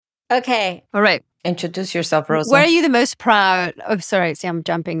Okay. All right. Introduce yourself, Rosa. Where are you the most proud? Oh, sorry. See, I'm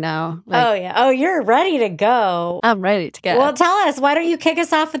jumping now. Oh, yeah. Oh, you're ready to go. I'm ready to go. Well, tell us. Why don't you kick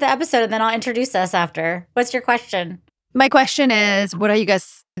us off with the episode and then I'll introduce us after. What's your question? My question is, what are you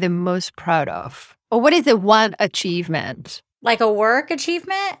guys the most proud of? Or what is the one achievement? Like a work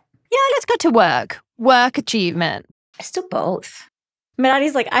achievement? Yeah, let's go to work. Work achievement. Let's do both.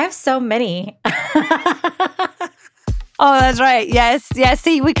 Minadi's like, I have so many. Oh, that's right. Yes.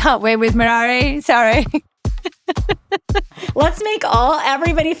 See, we can't win with Mirari. Sorry. Let's make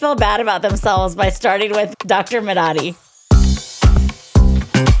everybody feel bad about themselves by starting with Dr. Minadi.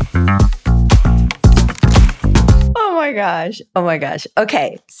 Oh my gosh.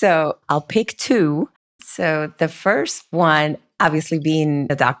 Okay, so I'll pick two. So the first one, obviously being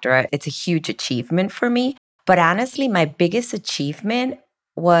a doctor, it's a huge achievement for me. But honestly, my biggest achievement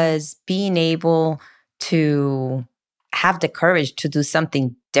was being able to have the courage to do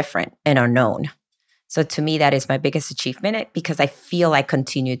something different and unknown. So to me, that is my biggest achievement because I feel I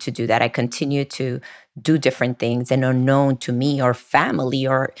continue to do that. I continue to do different things and unknown to me or family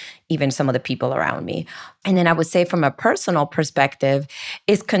or even some of the people around me. And then I would say from a personal perspective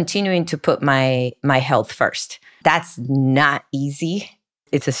is continuing to put my health first. That's not easy.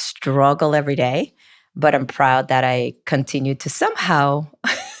 It's a struggle every day, but I'm proud that I continue to somehow,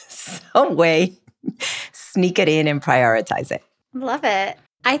 some way, sneak it in and prioritize it. Love it.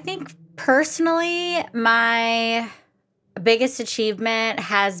 I think personally, my biggest achievement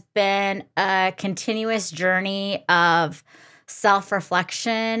has been a continuous journey of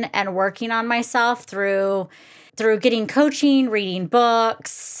self-reflection and working on myself through getting coaching, reading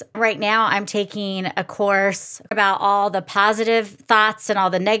books. Right now, I'm taking a course about all the positive thoughts and all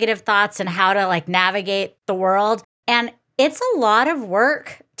the negative thoughts and how to navigate the world. And it's a lot of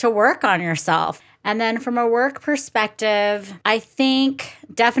work to work on yourself. And then from a work perspective, I think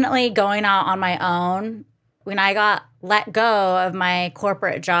definitely going out on my own. When I got let go of my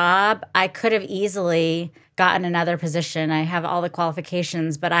corporate job, I could have easily gotten another position. I have all the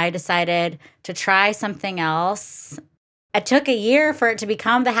qualifications, but I decided to try something else. It took a year for it to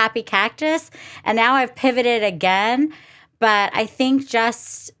become the Happy Cactus, and now I've pivoted again. But I think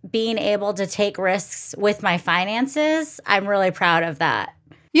just being able to take risks with my finances, I'm really proud of that.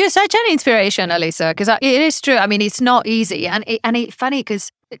 You're such an inspiration, Alyssa, because it is true. I mean, it's not easy. And it's funny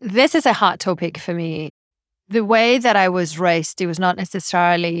because this is a hot topic for me. The way that I was raised, it was not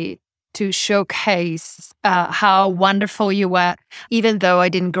necessarily to showcase how wonderful you were. Even though I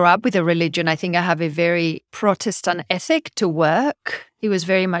didn't grow up with a religion, I think I have a very Protestant ethic to work. It was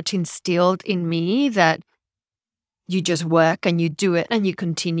very much instilled in me that you just work and you do it and you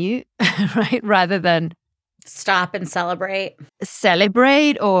continue, right? Rather than stop and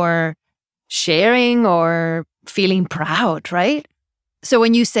celebrate or sharing or feeling proud, right? So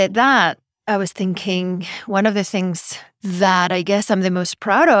when you said that, I was thinking one of the things that I guess I'm the most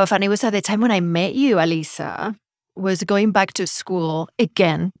proud of, and it was at the time when I met you, Alyssa, was going back to school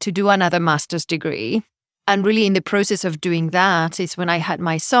again to do another master's degree. And really in the process of doing that is when I had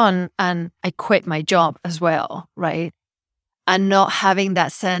my son and I quit my job as well, right? And not having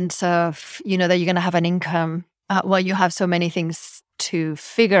that sense of, that you're going to have an income while you have so many things to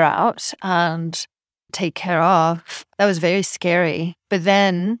figure out and take care of. That was very scary. But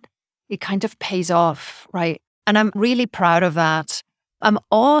then it kind of pays off, right? And I'm really proud of that. I'm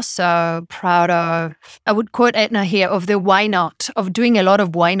also proud of, I would quote Edna here, of the why not, of doing a lot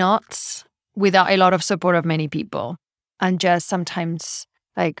of why nots without a lot of support of many people. And just sometimes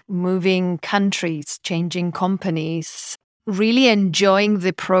moving countries, changing companies, really enjoying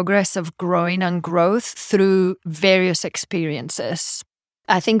the progress of growing and growth through various experiences.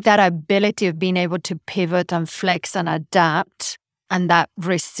 I think that ability of being able to pivot and flex and adapt and that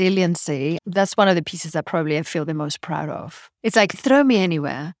resiliency, that's one of the pieces that probably I feel the most proud of. It's throw me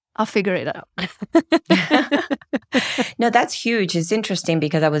anywhere. I'll figure it out. No, that's huge. It's interesting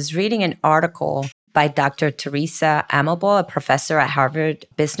because I was reading an article by Dr. Teresa Amable, a professor at Harvard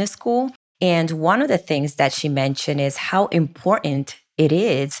Business School. And one of the things that she mentioned is how important it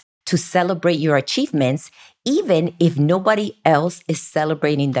is to celebrate your achievements, even if nobody else is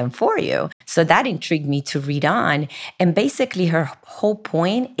celebrating them for you. So that intrigued me to read on. And basically her whole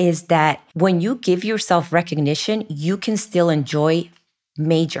point is that when you give yourself recognition, you can still enjoy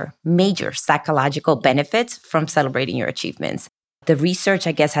major psychological benefits from celebrating your achievements. The research,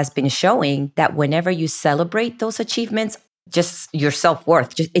 I guess, has been showing that whenever you celebrate those achievements, just your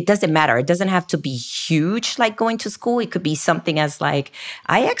self-worth, it doesn't matter. It doesn't have to be huge like going to school. It could be something as I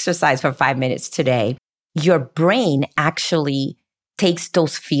exercised for 5 minutes today. Your brain actually takes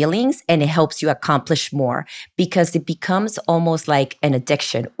those feelings and it helps you accomplish more because it becomes almost like an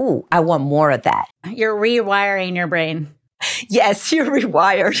addiction. Ooh, I want more of that. You're rewiring your brain. Yes, you're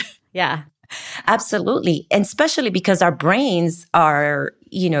rewired. Yeah. Absolutely. And especially because our brains are,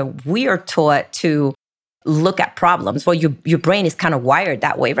 we are taught to look at problems. Well, your brain is kind of wired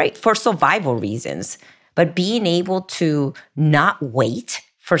that way, right? For survival reasons. But being able to not wait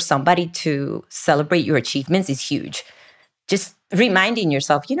for somebody to celebrate your achievements is huge. Just reminding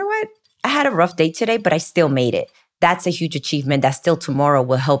yourself, you know what? I had a rough day today, but I still made it. That's a huge achievement that still tomorrow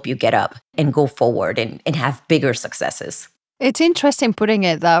will help you get up and go forward and have bigger successes. It's interesting putting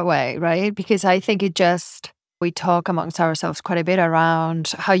it that way, right? Because I think we talk amongst ourselves quite a bit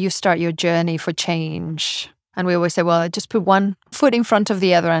around how you start your journey for change. And we always say, well, just put one foot in front of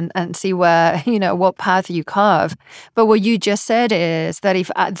the other and see where, what path you carve. But what you just said is that if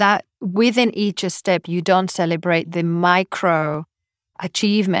that within each step, you don't celebrate the micro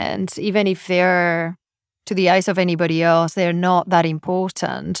achievements, even if they're to the eyes of anybody else, they're not that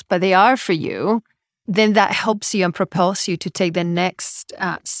important, but they are for you, then that helps you and propels you to take the next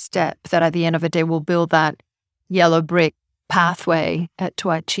step that at the end of the day will build that yellow brick pathway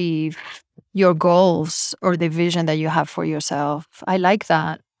to achieve your goals or the vision that you have for yourself. I like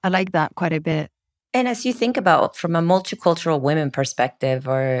that. I like that quite a bit. And as you think about from a multicultural women perspective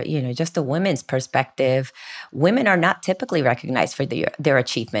or, just a women's perspective, women are not typically recognized for their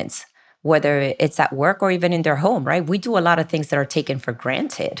achievements, whether it's at work or even in their home, right? We do a lot of things that are taken for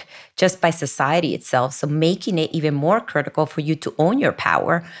granted just by society itself. So making it even more critical for you to own your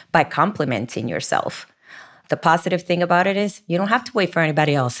power by complimenting yourself. The positive thing about it is you don't have to wait for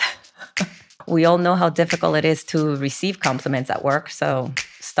anybody else. We all know how difficult it is to receive compliments at work. So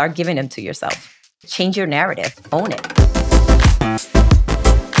start giving them to yourself. Change your narrative. Own it.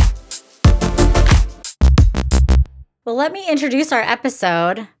 Well, let me introduce our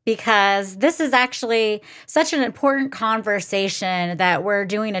episode because this is actually such an important conversation that we're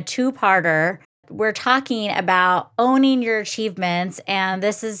doing a two-parter. We're talking about owning your achievements, and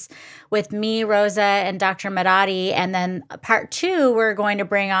this is with me, Rosa, and Dr. Mehrati. And then part two, we're going to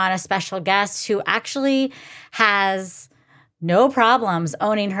bring on a special guest who actually has no problems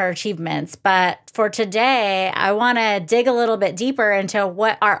owning her achievements. But for today, I want to dig a little bit deeper into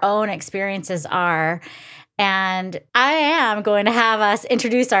what our own experiences are. And I am going to have us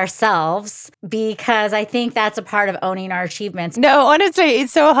introduce ourselves because I think that's a part of owning our achievements. No, honestly,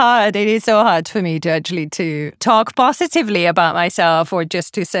 it's so hard. It is so hard for me to talk positively about myself or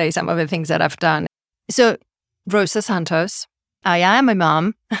just to say some of the things that I've done. So, Rosa Santos, I am a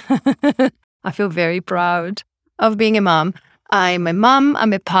mom. I feel very proud of being a mom. I'm a mom,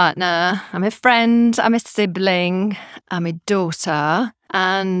 I'm a partner, I'm a friend, I'm a sibling, I'm a daughter,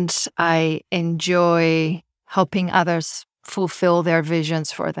 and I enjoy helping others fulfill their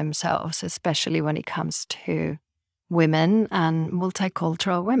visions for themselves, especially when it comes to women and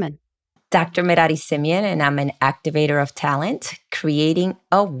multicultural women. Dr. Mehrati Simeon, and I'm an activator of talent, creating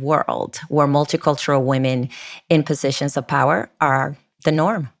a world where multicultural women in positions of power are the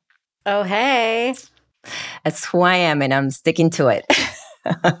norm. Oh, hey. That's who I am, and I'm sticking to it.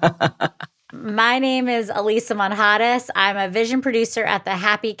 My name is Elisa Monjadas. I'm a vision producer at the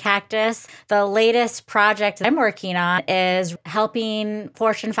Happy Cactus. The latest project I'm working on is helping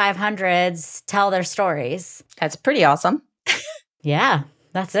Fortune 500s tell their stories. That's pretty awesome. Yeah,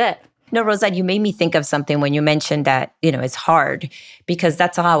 that's it. No, Rosa, you made me think of something when you mentioned that, it's hard because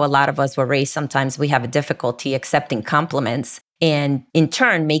that's how a lot of us were raised. Sometimes we have a difficulty accepting compliments and in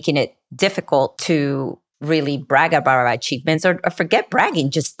turn making it difficult to really brag about our achievements or forget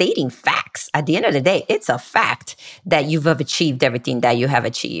bragging, just stating facts. At the end of the day, it's a fact that you've achieved everything that you have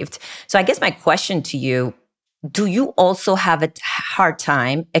achieved. So I guess my question to you, do you also have a hard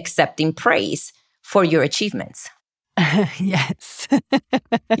time accepting praise for your achievements? Yes.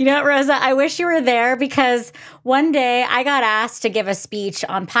 You know what, Rosa? I wish you were there because one day I got asked to give a speech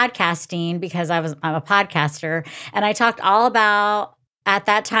on podcasting because I'm a podcaster. And I talked all about, at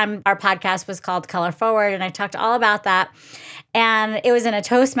that time, our podcast was called Color Forward. And I talked all about that. And it was in a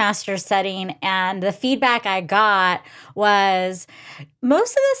Toastmasters setting. And the feedback I got was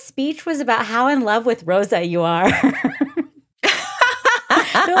most of the speech was about how in love with Rosa you are.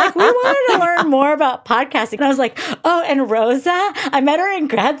 They're like, we wanted to learn more about podcasting. And I was like, oh, and Rosa, I met her in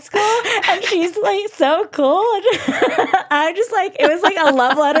grad school and she's like so cool. I just like, it was like a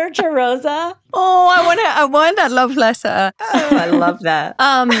love letter to Rosa. Oh, I want that love letter. Oh, I love that.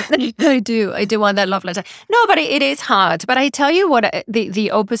 I do want that love letter. No, but it is hard. But I tell you what,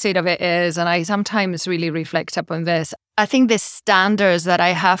 the opposite of it is, and I sometimes really reflect upon this. I think the standards that I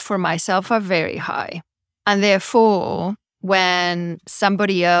have for myself are very high. And therefore, when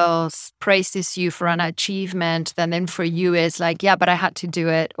somebody else praises you for an achievement, then for you is like, yeah, but I had to do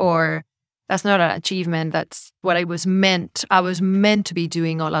it, or that's not an achievement. That's what I was meant to be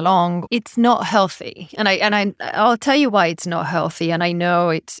doing all along. It's not healthy. And I'll tell you why it's not healthy. And I know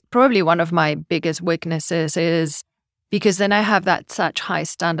it's probably one of my biggest weaknesses is because then I have such high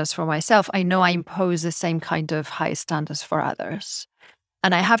standards for myself. I know I impose the same kind of high standards for others.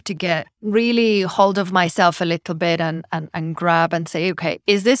 And I have to get really hold of myself a little bit and grab and say, okay,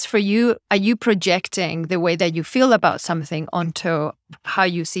 is this for you? Are you projecting the way that you feel about something onto how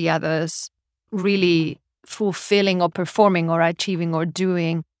you see others really fulfilling or performing or achieving or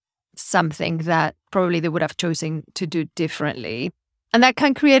doing something that probably they would have chosen to do differently? And that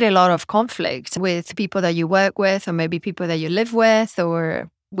can create a lot of conflict with people that you work with, or maybe people that you live with, or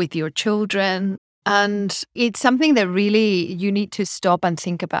with your children. And it's something that really you need to stop and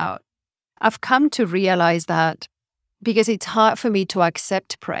think about. I've come to realize that because it's hard for me to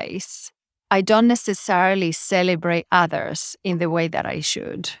accept praise, I don't necessarily celebrate others in the way that I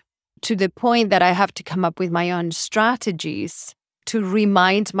should, to the point that I have to come up with my own strategies to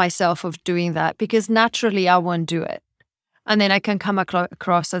remind myself of doing that, because naturally I won't do it. And then I can come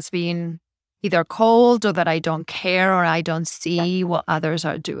across as being either cold, or that I don't care, or I don't see what others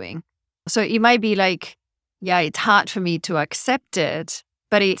are doing. So it might be like, yeah, it's hard for me to accept it,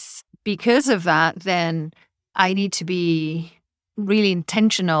 but it's because of that, then I need to be really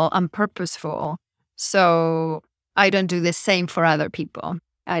intentional and purposeful. So I don't do the same for other people.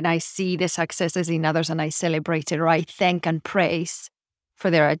 And I see the successes in others and I celebrate it, or I thank and praise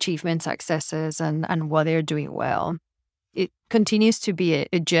for their achievements, successes, and what they're doing well. It continues to be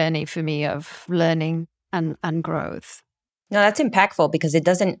a journey for me of learning and growth. No, that's impactful because it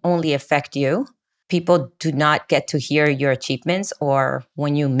doesn't only affect you. People do not get to hear your achievements or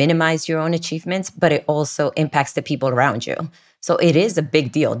when you minimize your own achievements, but it also impacts the people around you. So it is a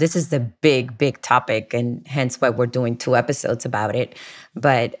big deal. This is the big, big topic, and hence why we're doing 2 episodes about it.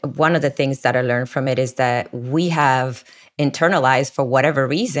 But one of the things that I learned from it is that we have internalized, for whatever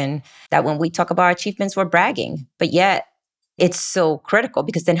reason, that when we talk about our achievements, we're bragging. But yet it's so critical,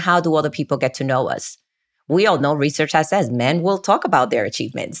 because then how do other people get to know us? We all know research has said men will talk about their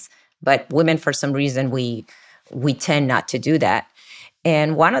achievements, but women, for some reason, we tend not to do that.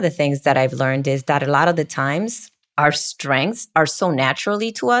 And one of the things that I've learned is that a lot of the times our strengths are so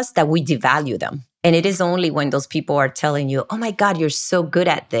naturally to us that we devalue them. And it is only when those people are telling you, oh my God, you're so good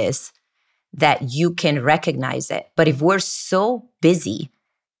at this, that you can recognize it. But if we're so busy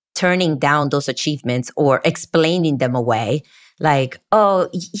turning down those achievements or explaining them away, like, oh,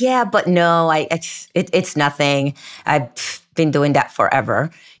 yeah, but no, it's nothing. I've been doing that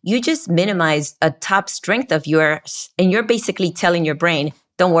forever. You just minimize a top strength of yours, and you're basically telling your brain,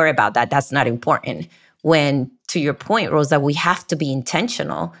 don't worry about that. That's not important. When, to your point, Rosa, we have to be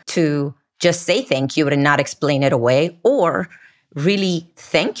intentional to just say thank you and not explain it away, or really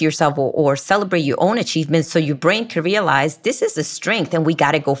thank yourself or celebrate your own achievements so your brain can realize this is a strength and we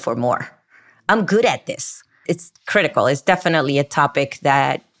got to go for more. I'm good at this. It's critical. It's definitely a topic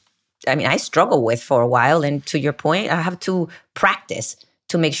that, I struggle with for a while. And to your point, I have to practice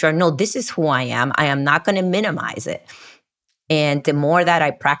to make sure, no, this is who I am. I am not going to minimize it. And the more that I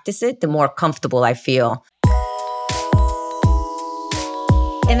practice it, the more comfortable I feel.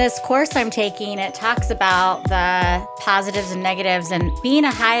 In this course I'm taking, it talks about the positives and negatives, and being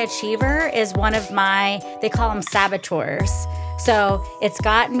a high achiever is one of they call them saboteurs. So it's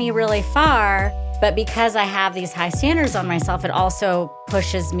gotten me really far, but because I have these high standards on myself, it also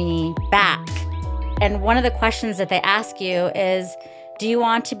pushes me back. And one of the questions that they ask you is, do you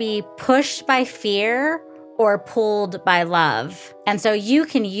want to be pushed by fear or pulled by love? And so you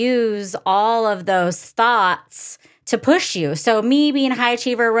can use all of those thoughts to push you. So me being a high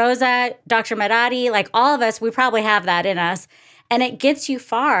achiever, Rosa, Dr. Madadi, like all of us, we probably have that in us. And it gets you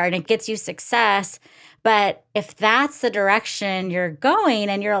far and it gets you success. But if that's the direction you're going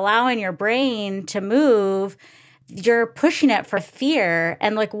and you're allowing your brain to move, you're pushing it for fear.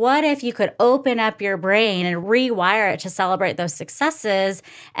 And like, what if you could open up your brain and rewire it to celebrate those successes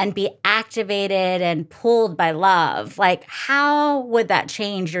and be activated and pulled by love? Like, how would that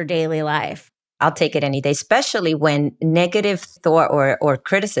change your daily life? I'll take it any day, especially when negative thought or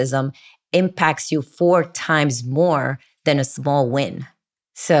criticism impacts you 4 times more than a small win.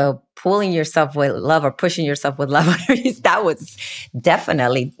 So pulling yourself with love or pushing yourself with love, that was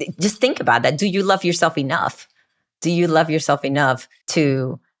definitely, just think about that. Do you love yourself enough? Do you love yourself enough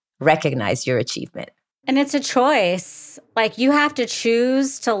to recognize your achievement? And it's a choice. Like, you have to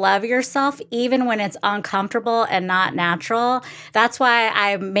choose to love yourself even when it's uncomfortable and not natural. That's why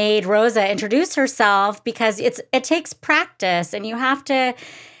I made Rosa introduce herself, because it takes practice, and you have to,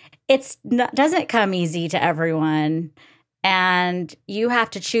 doesn't come easy to everyone. And you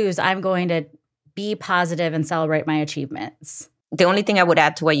have to choose, I'm going to be positive and celebrate my achievements. The only thing I would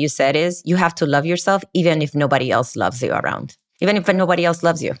add to what you said is you have to love yourself even if nobody else loves you around. Even if nobody else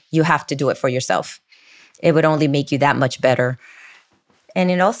loves you, you have to do it for yourself. It would only make you that much better.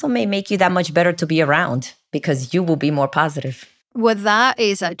 And it also may make you that much better to be around because you will be more positive. What that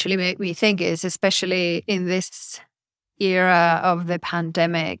is actually made me think is, especially in this era of the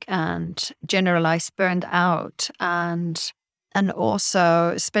pandemic and generalized burned out, and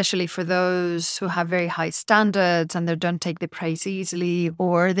also especially for those who have very high standards and they don't take the praise easily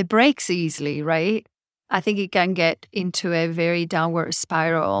or the breaks easily, right? I think it can get into a very downward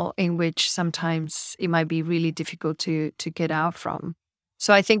spiral in which sometimes it might be really difficult to get out from.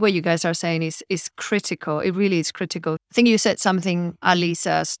 So I think what you guys are saying is critical. It really is critical. I think you said something, Alisa,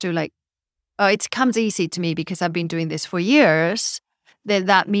 as to like, oh, it comes easy to me because I've been doing this for years.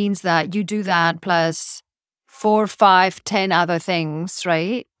 That means that you do that plus 4, 5, 10 other things,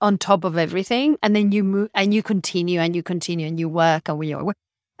 right? On top of everything. And then you move and you continue and you continue and you work and we are.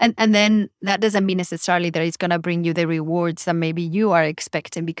 And then that doesn't mean necessarily that it's going to bring you the rewards that maybe you are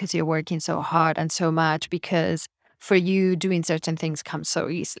expecting because you're working so hard and so much, because for you doing certain things comes so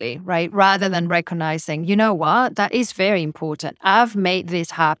easily, right? Rather than recognizing, you know what, that is very important. I've made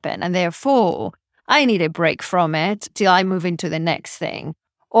this happen and therefore I need a break from it till I move into the next thing.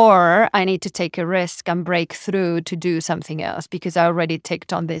 Or I need to take a risk and break through to do something else because I already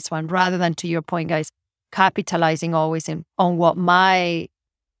ticked on this one, rather than, to your point, guys, capitalizing always on what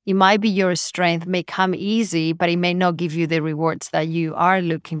it might be your strength, may come easy, but it may not give you the rewards that you are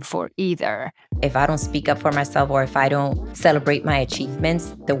looking for either. If I don't speak up for myself or if I don't celebrate my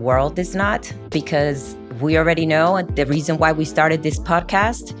achievements, the world is not, because we already know the reason why we started this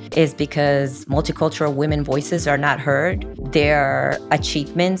podcast is because multicultural women voices are not heard. Their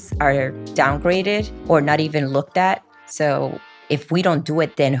achievements are downgraded or not even looked at. So if we don't do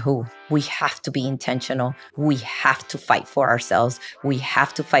it, then who? We have to be intentional. We have to fight for ourselves. We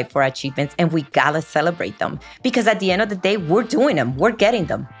have to fight for our achievements, and we gotta celebrate them. Because at the end of the day, we're doing them. We're getting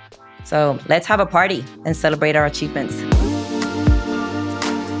them. So let's have a party and celebrate our achievements.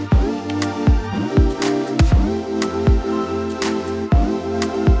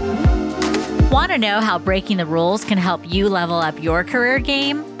 Want to know how breaking the rules can help you level up your career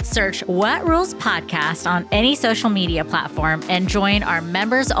game? Search What Rules Podcast on any social media platform and join our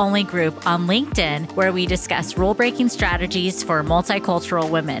members-only group on LinkedIn, where we discuss rule-breaking strategies for multicultural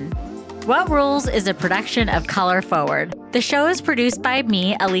women. What Rules is a production of Color Forward. The show is produced by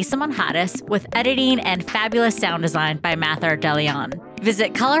me, Alisa Monjadas, with editing and fabulous sound design by Mathar DeLeon.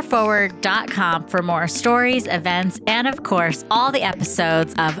 Visit colorforward.com for more stories, events, and of course, all the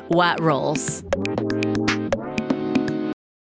episodes of What Rules.